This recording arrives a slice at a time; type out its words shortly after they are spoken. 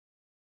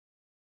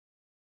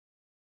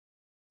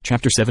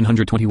Chapter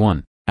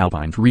 721,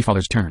 Allpine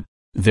Treefather's turn.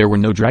 There were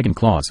no dragon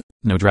claws,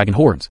 no dragon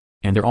horns,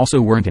 and there also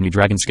weren't any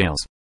dragon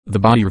scales. The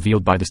body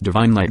revealed by this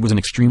divine light was an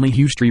extremely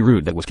huge tree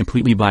root that was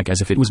completely black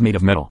as if it was made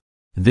of metal.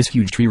 This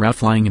huge tree root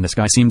flying in the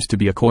sky seemed to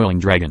be a coiling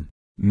dragon.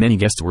 Many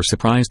guests were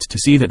surprised to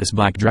see that this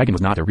black dragon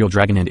was not a real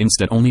dragon and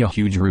instead only a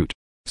huge root.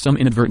 Some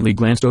inadvertently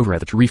glanced over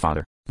at the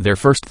Treefather. Their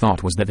first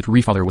thought was that the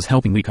Treefather was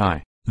helping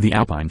Qiye. The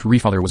Allpine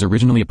Treefather was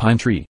originally a pine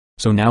tree,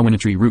 so now when a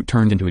tree root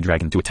turned into a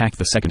dragon to attack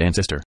the second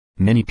ancestor,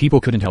 many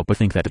people couldn't help but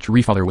think that the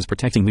Treefather was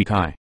protecting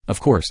Qiye. Of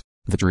course,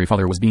 the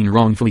Treefather was being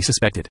wrongfully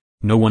suspected.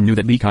 No one knew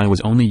that Qiye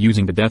was only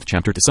using the death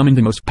chapter to summon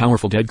the most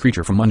powerful dead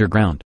creature from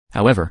underground.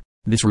 However,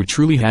 this root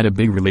truly had a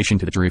big relation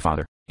to the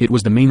Treefather. It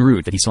was the main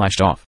root that he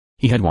slashed off.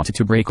 He had wanted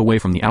to break away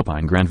from the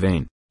Allpine Grand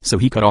Vein, so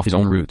he cut off his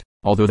own root.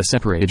 Although the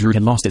separated root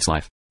had lost its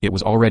life, it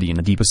was already in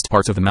the deepest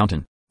parts of the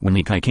mountain. When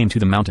Qiye came to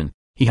the mountain,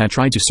 he had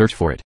tried to search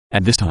for it.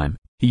 At this time,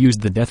 he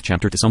used the death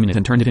chapter to summon it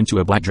and turned it into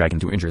a black dragon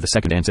to injure the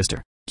second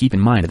ancestor. Keep in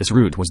mind that this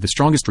root was the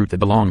strongest root that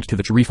belonged to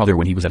the Treefather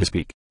when he was at his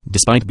peak.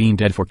 Despite being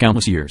dead for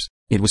countless years,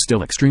 it was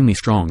still extremely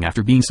strong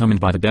after being summoned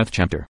by the death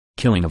chapter.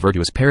 Killing a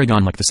virtuous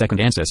paragon like the second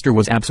ancestor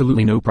was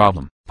absolutely no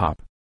problem.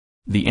 Pop.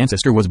 The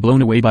ancestor was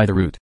blown away by the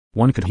root.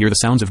 One could hear the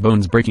sounds of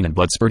bones breaking and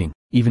blood spurting.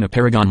 Even a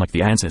paragon like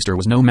the ancestor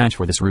was no match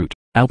for this root.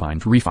 Allpine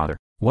Treefather,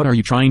 what are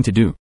you trying to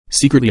do?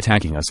 Secretly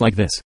attacking us like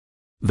this?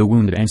 The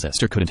wounded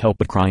ancestor couldn't help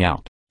but cry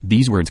out.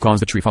 These words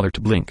caused the Treefather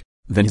to blink.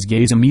 Then his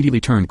gaze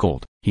immediately turned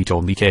cold. He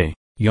told Qiye,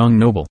 young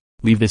noble,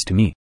 leave this to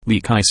me.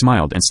 Qiye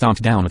smiled and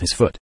stomped down with his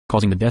foot,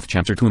 causing the death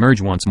chapter to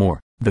emerge once more.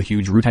 The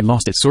huge root had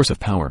lost its source of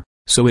power,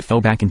 so it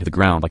fell back into the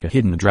ground like a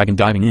hidden dragon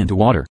diving into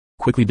water,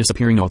 quickly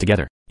disappearing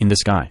altogether. In the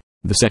sky,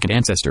 the second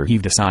ancestor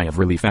heaved a sigh of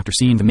relief after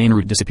seeing the main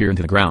root disappear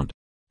into the ground.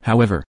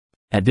 However,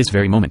 at this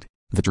very moment,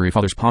 the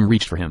Treefather's palm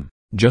reached for him.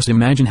 Just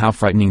imagine how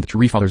frightening the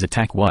Treefather's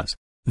attack was.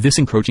 This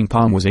encroaching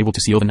palm was able to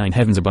seal the 9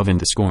 heavens above and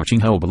the scorching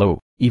hell below.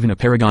 Even a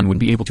paragon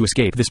wouldn't be able to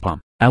escape this palm.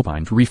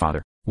 Allpine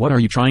Treefather, what are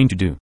you trying to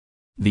do?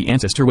 The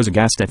ancestor was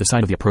aghast at the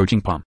sight of the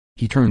approaching palm.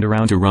 He turned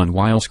around to run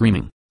while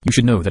screaming, you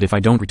should know that if I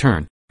don't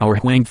return, our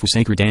Huangfu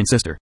sacred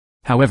ancestor.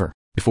 However,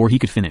 before he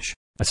could finish,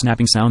 a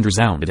snapping sound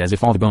resounded as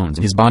if all the bones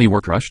in his body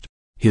were crushed.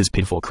 His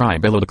pitiful cry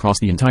bellowed across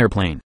the entire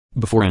plain.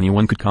 Before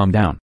anyone could calm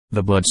down,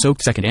 the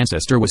blood-soaked second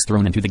ancestor was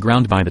thrown into the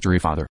ground by the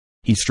Treefather.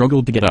 He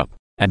struggled to get up.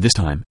 At this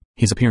time,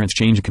 his appearance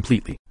changed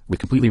completely. With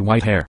completely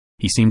white hair,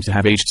 he seemed to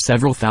have aged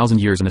several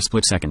thousand years in a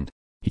split second.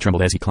 He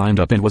trembled as he climbed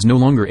up and was no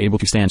longer able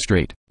to stand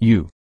straight.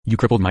 You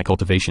crippled my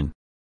cultivation.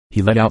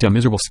 He let out a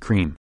miserable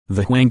scream.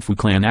 The Huangfu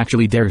clan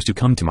actually dares to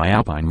come to my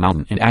Allpine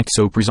mountain and act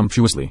so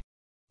presumptuously.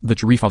 The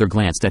Treefather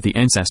glanced at the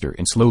ancestor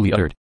and slowly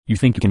uttered, you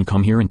think you can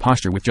come here and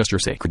posture with just your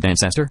sacred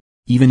ancestor?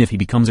 Even if he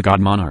becomes a god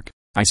monarch,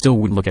 I still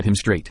wouldn't look at him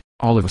straight.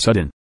 All of a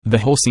sudden, the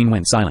whole scene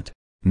went silent.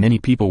 Many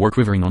people were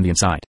quivering on the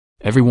inside.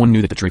 Everyone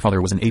knew that the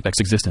Treefather was an apex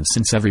existence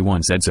since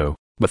everyone said so,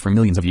 but for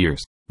millions of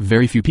years,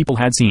 very few people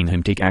had seen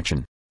him take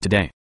action.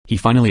 Today, he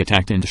finally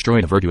attacked and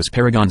destroyed a virtuous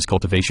paragon's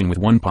cultivation with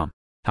one palm.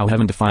 How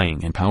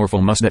heaven-defying and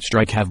powerful must that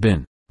strike have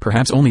been?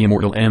 Perhaps only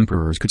immortal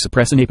emperors could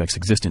suppress an apex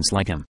existence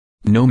like him.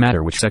 No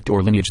matter which sect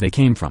or lineage they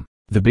came from,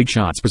 the big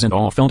shots present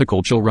all felt a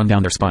cold chill run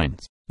down their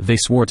spines. They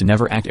swore to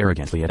never act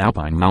arrogantly at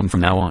Allpine Mountain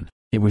from now on.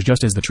 It was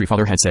just as the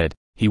Treefather had said,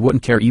 he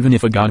wouldn't care even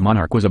if a god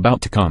monarch was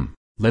about to come,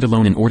 let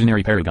alone an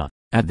ordinary paragon.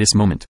 At this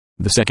moment,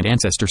 the second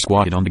ancestor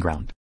squatted on the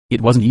ground.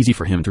 It wasn't easy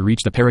for him to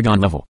reach the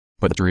paragon level,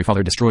 but the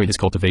Treefather destroyed his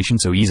cultivation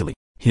so easily.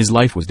 His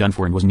life was done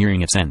for and was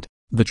nearing its end.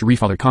 The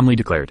Treefather calmly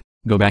declared,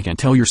 go back and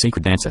tell your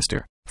sacred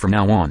ancestor, from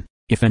now on,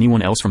 if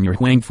anyone else from your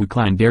Huangfu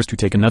clan dares to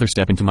take another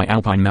step into my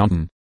Allpine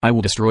mountain, I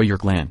will destroy your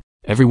clan.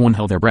 Everyone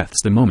held their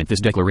breaths the moment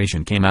this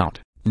declaration came out.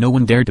 No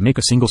one dared to make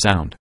a single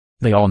sound.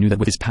 They all knew that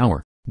with his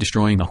power,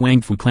 destroying the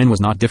Huangfu clan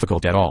was not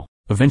difficult at all.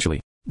 Eventually,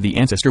 the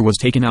ancestor was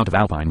taken out of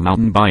Allpine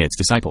mountain by its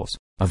disciples.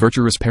 A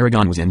virtuous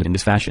paragon was ended in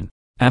this fashion.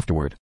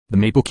 Afterward, the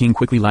Maple King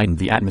quickly lightened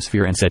the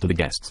atmosphere and said to the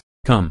guests,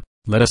 come,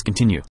 let us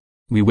continue.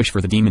 We wish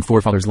for the demon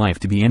forefather's life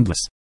to be endless.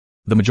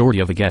 The majority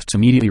of the guests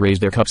immediately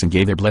raised their cups and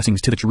gave their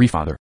blessings to the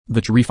Treefather.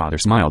 The Treefather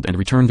smiled and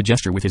returned the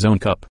gesture with his own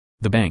cup.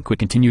 The banquet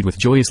continued with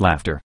joyous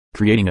laughter,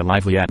 creating a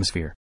lively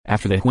atmosphere.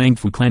 After the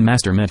Huangfu clan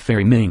master met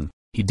Fairy Ming,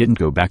 he didn't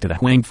go back to the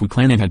Huangfu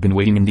clan and had been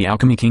waiting in the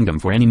Alchemy Kingdom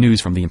for any news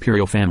from the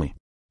Imperial family.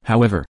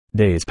 However,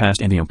 days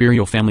passed and the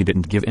Imperial family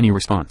didn't give any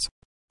response.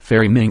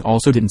 Fairy Ming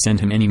also didn't send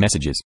him any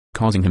messages,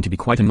 causing him to be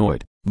quite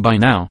annoyed. By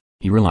now,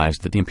 he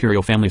realized that the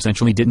Imperial family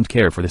essentially didn't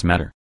care for this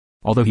matter.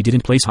 Although he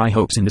didn't place high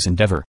hopes in this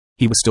endeavor,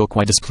 he was still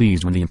quite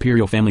displeased when the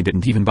Imperial family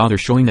didn't even bother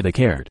showing that they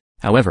cared.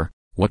 However,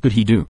 what could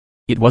he do?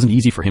 It wasn't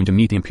easy for him to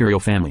meet the Imperial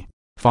family.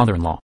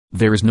 Father-in-law,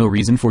 there is no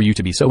reason for you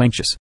to be so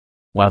anxious.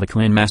 While the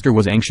clan master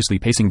was anxiously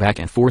pacing back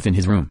and forth in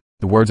his room,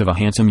 the words of a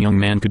handsome young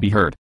man could be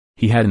heard.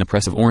 He had an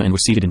oppressive aura and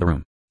was seated in the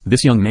room.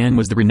 This young man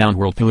was the renowned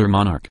world pillar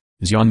monarch,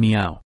 Xian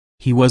Miao.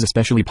 He was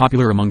especially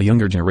popular among the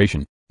younger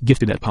generation,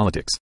 gifted at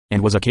politics,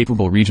 and was a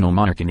capable regional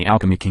monarch in the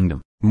Alchemy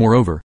Kingdom.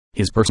 Moreover,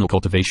 his personal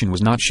cultivation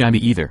was not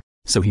shabby either,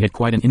 so he had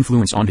quite an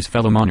influence on his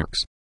fellow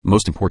monarchs.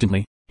 Most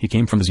importantly, he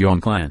came from the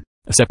Xian clan,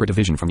 a separate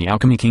division from the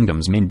Alchemy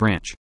Kingdom's main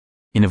branch.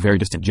 In a very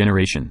distant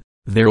generation,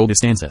 their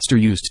oldest ancestor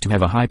used to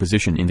have a high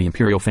position in the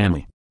imperial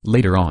family.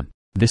 Later on,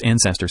 this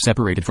ancestor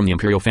separated from the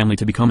imperial family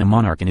to become a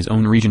monarch in his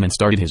own region and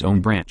started his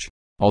own branch.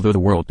 Although the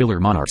world pillar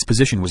monarch's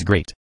position was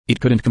great, it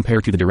couldn't compare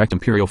to the direct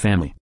imperial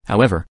family.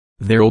 However,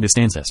 their oldest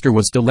ancestor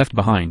was still left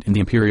behind in the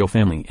imperial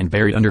family and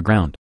buried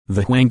underground.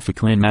 The Huangfu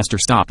clan master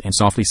stopped and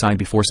softly sighed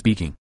before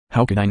speaking.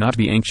 How could I not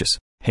be anxious?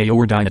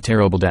 Heor died a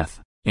terrible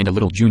death, and a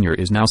little junior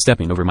is now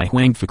stepping over my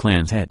Huangfu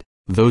clan's head.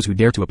 Those who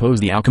dare to oppose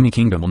the alchemy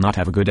kingdom will not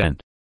have a good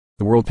end.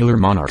 The world pillar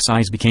monarch's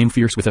eyes became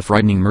fierce with a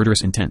frightening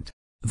murderous intent.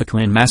 The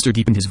clan master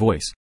deepened his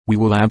voice. We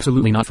will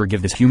absolutely not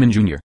forgive this human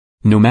junior.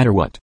 No matter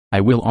what,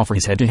 I will offer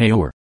his head to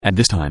Heor. At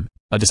this time,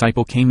 a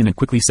disciple came in and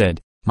quickly said,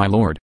 My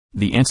lord,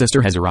 the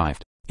ancestor has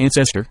arrived.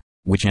 Ancestor?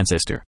 Which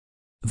ancestor?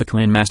 The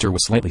clan master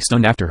was slightly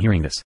stunned after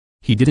hearing this.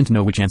 He didn't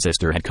know which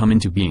ancestor had come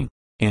into being.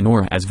 An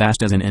aura as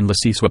vast as an endless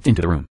sea swept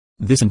into the room.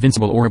 This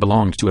invincible aura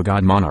belonged to a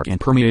god monarch and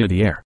permeated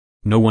the air.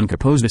 No one could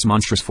oppose this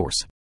monstrous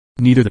force.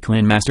 Neither the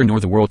clan master nor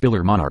the world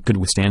pillar monarch could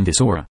withstand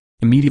this aura,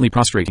 immediately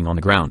prostrating on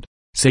the ground.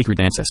 Sacred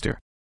ancestor.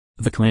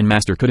 The clan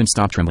master couldn't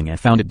stop trembling and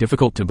found it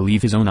difficult to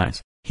believe his own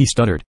eyes. He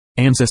stuttered,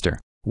 Ancestor,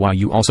 why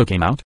you also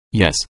came out?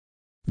 Yes.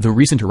 The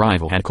recent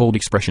arrival had a cold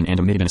expression and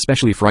emitted an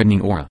especially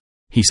frightening aura.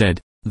 He said,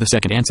 the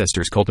second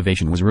ancestor's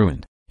cultivation was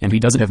ruined, and he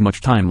doesn't have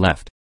much time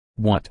left.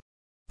 What?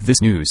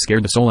 This news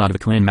scared the soul out of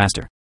the clan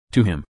master.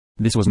 To him,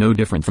 this was no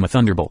different from a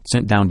thunderbolt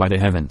sent down by the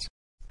heavens.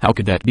 How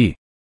could that be?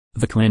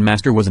 The clan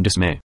master was in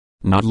dismay.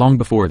 Not long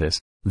before this,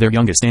 their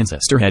youngest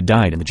ancestor had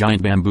died in the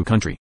giant bamboo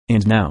country,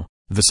 and now,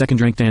 the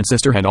second-ranked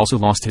ancestor had also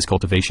lost his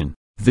cultivation.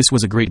 This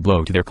was a great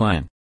blow to their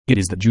clan. It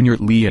is the junior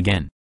Li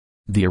again.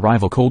 The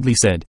arrival coldly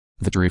said.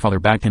 The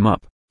Treefather backed him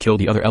up,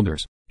 killed the other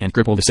elders, and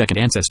crippled the second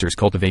ancestor's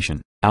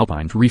cultivation.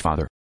 Allpine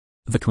Treefather.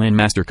 The clan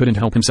master couldn't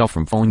help himself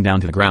from falling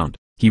down to the ground.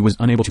 He was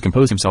unable to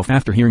compose himself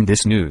after hearing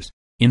this news.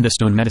 In the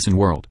stone medicine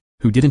world,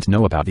 who didn't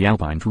know about the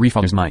Allpine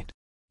Treefather's might?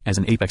 As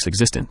an apex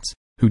existence,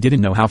 who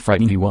didn't know how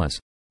frightening he was?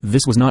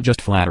 This was not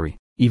just flattery.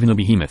 Even a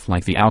behemoth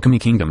like the Alchemy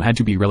Kingdom had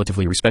to be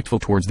relatively respectful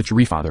towards the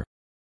Treefather.